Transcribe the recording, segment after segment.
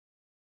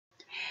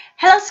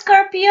Hello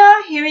Scorpio,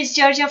 here is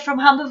Georgia from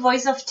Humble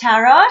Voice of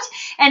Tarot,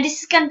 and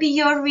this is going to be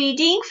your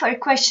reading for a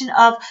question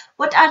of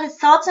what are the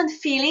thoughts and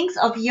feelings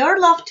of your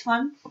loved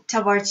one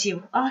towards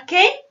you.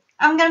 Okay,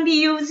 I'm going to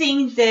be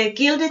using the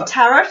Gilded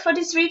Tarot for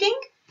this reading,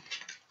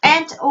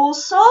 and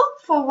also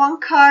for one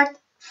card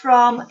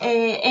from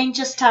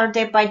Angel's Tarot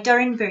deck by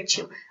Doreen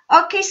Virtue.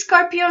 Okay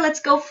Scorpio,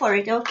 let's go for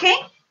it, okay?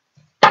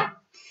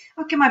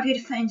 Okay, my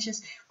beautiful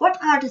angels, what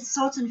are the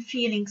thoughts and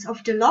feelings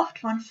of the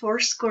loved one for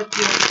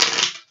Scorpio?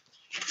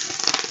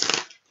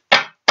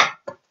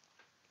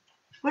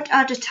 What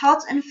are the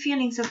thoughts and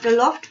feelings of the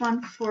loved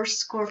one for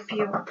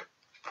Scorpio?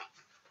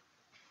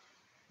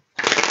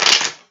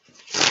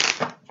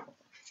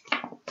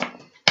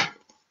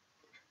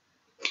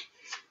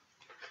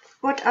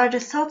 What are the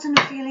thoughts and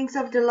feelings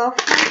of the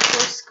loved one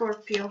for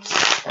Scorpio?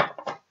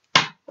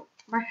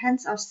 My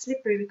hands are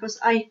slippery because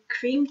I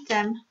creamed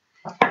them,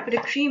 put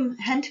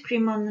a hand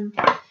cream on them,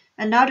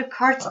 and now the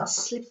cards are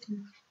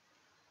slipping.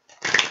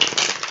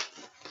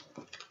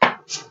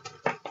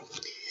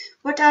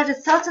 What are the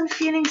thoughts and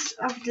feelings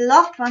of the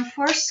loved one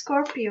for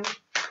Scorpio?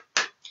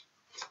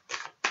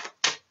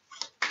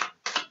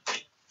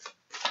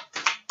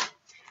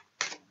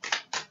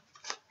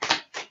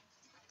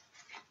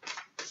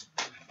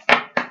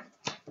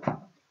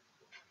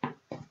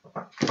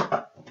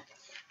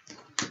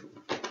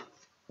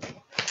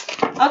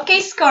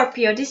 Okay,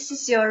 Scorpio, this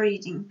is your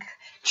reading.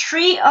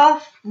 Three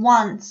of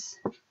Wands.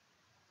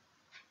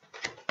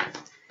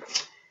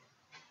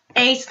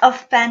 Ace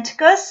of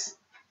Pentacles.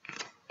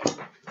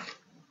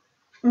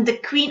 The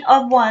Queen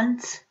of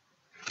Wands,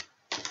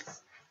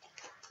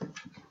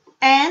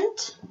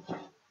 and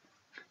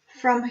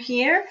from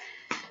here,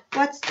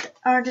 what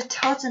are the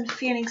thoughts and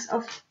feelings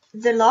of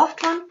the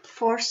loved one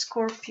for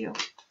Scorpio?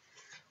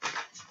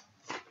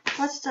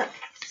 What's the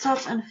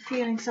thoughts and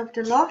feelings of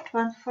the loved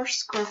one for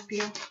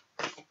Scorpio?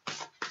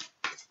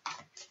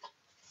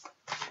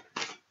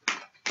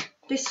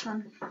 This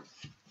one.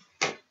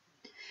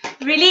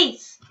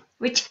 Release,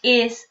 which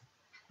is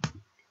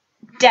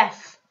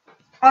death.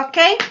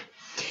 Okay?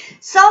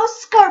 So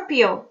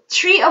Scorpio,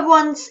 Three of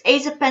Wands,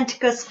 Ace of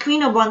Pentacles,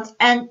 Queen of Wands,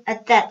 and a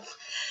Death.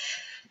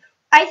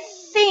 I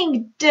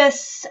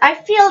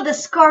feel the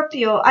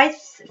Scorpio, I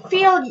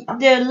feel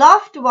the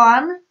loved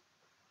one,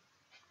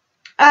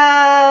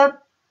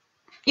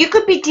 you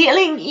could be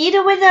dealing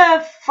either with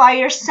a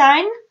fire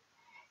sign,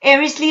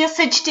 Aries, Leo,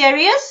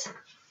 Sagittarius,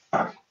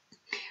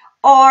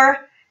 or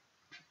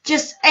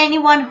just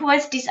anyone who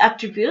has these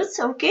attributes,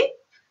 okay?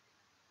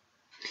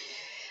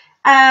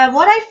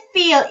 What I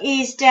feel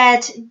is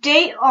that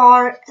they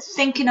are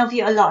thinking of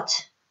you a lot.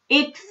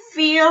 It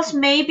feels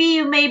maybe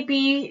you may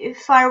be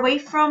far away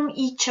from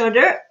each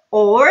other,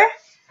 or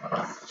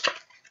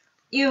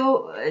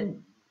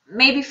you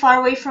may be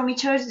far away from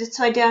each other. That's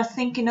why they are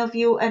thinking of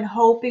you and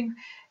hoping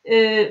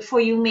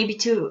for you maybe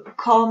to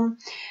come.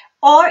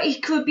 Or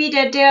it could be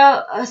that they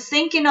are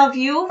thinking of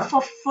you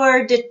for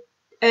further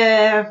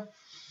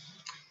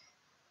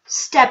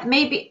step.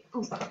 Maybe,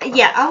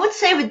 yeah, I would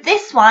say with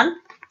this one.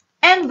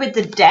 And with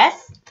the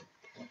Death,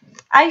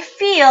 I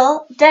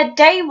feel that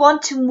they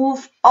want to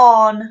move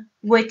on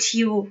with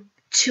you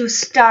to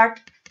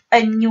start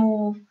a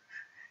new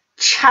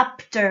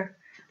chapter.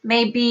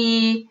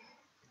 Maybe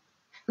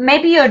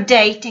you're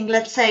dating,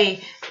 let's say.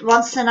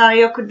 One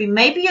scenario could be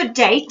maybe you're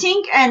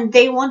dating and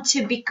they want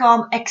to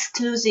become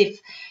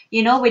exclusive,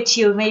 you know, with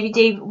you. Maybe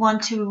they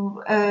want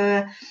to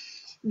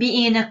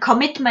be in a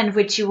commitment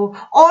with you,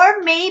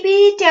 or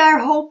maybe they are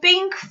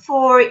hoping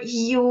for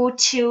you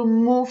to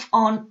move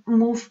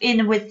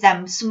in with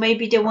them. So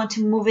maybe they want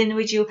to move in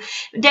with you.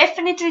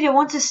 Definitely they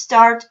want to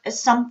start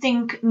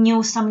something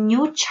new, some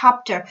new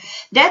chapter.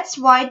 That's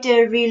why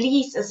the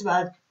release as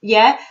well.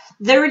 Yeah,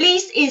 the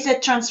release is a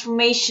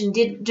transformation.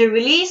 The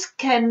release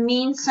can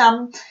mean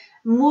some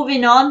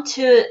moving on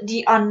to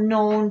the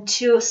unknown,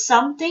 to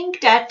something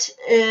that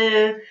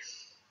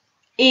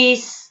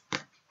is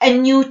a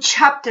new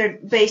chapter,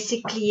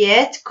 basically.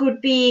 Yeah? It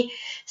could be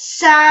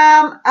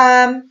some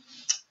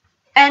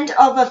end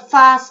of a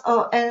phase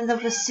or end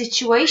of a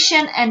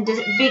situation and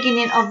the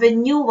beginning of a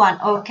new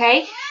one.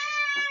 Okay,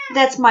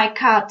 that's my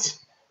card.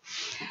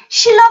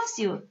 She loves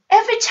you.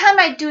 Every time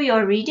I do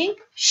your reading,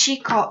 he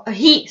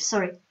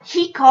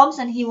comes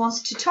and he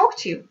wants to talk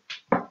to you,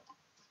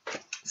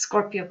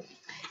 Scorpio.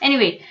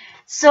 Anyway,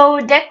 so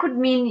that could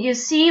mean, you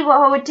see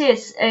how it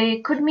is.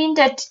 It could mean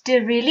that the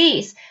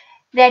release,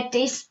 that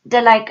is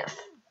the like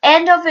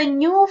end of a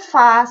new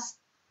phase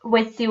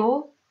with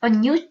you, a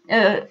new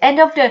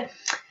end of a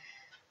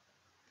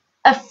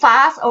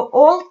phase or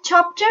old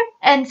chapter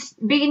and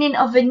beginning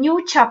of a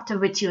new chapter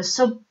with you.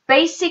 So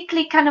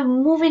basically kind of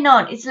moving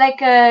on. It's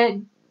like a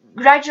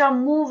gradual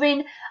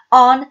moving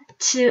on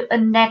to a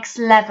next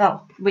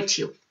level with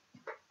you.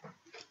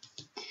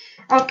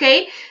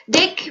 Okay,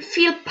 they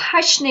feel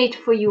passionate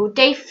for you.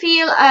 They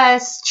feel a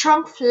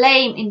strong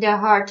flame in their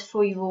heart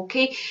for you.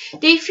 Okay,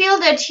 they feel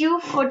that you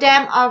for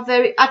them are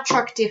very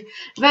attractive,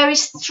 very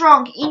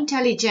strong,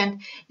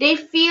 intelligent. They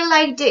feel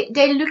like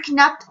they're looking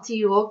up to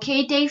you.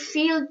 Okay, they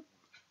feel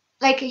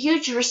like a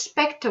huge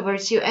respect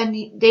towards you,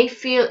 and they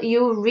feel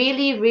you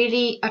really,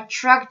 really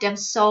attract them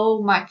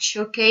so much,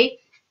 okay?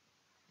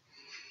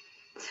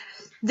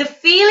 The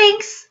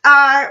feelings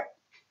are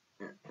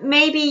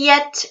maybe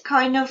yet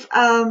kind of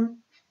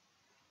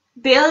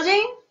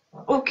building,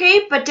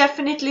 okay, but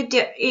definitely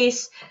there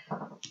is,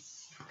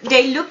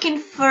 they looking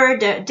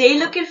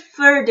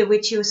further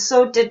with you,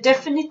 so they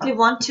definitely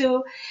want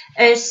to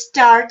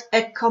start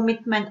a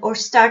commitment or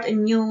start a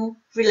new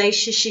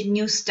relationship,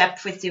 new step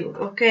with you,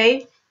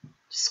 okay,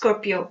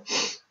 Scorpio.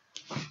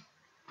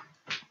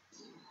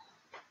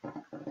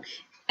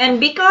 And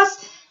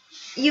because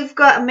you've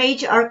got a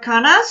major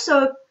arcana,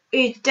 so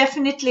it's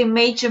definitely a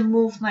major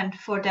movement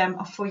for them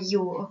or for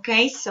you,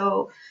 okay?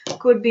 So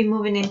could be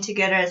moving in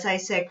together, as I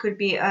said, could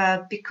be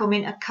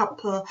becoming a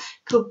couple,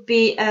 could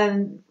be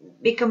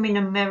becoming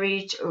a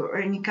marriage or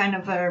any kind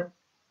of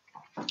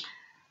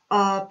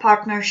a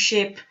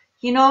partnership,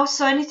 you know,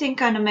 so anything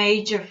kind of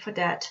major for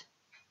that.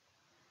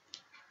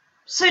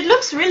 So it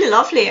looks really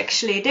lovely,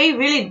 actually. They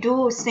really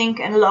do think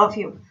and love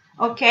you,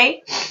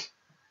 okay?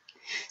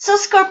 So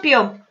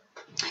Scorpio,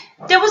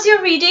 that was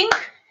your reading,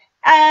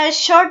 a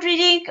short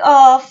reading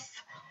of,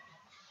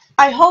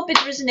 I hope it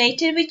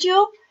resonated with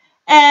you.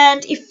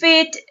 And if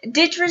it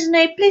did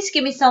resonate, please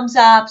give me thumbs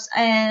ups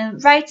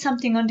and write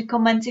something on the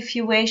comments if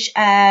you wish.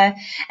 And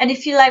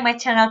if you like my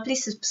channel,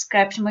 please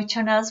subscribe to my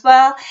channel as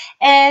well.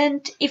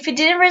 And if it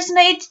didn't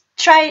resonate,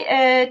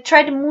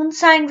 try the moon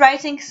sign,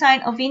 rising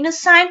sign, or Venus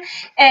sign,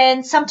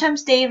 and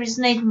sometimes they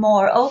resonate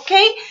more.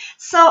 Okay,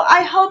 so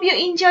I hope you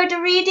enjoyed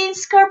the reading,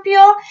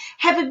 Scorpio.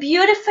 Have a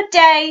beautiful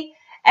day,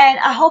 and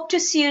I hope to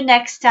see you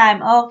next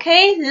time.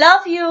 Okay,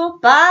 love you.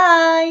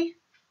 Bye.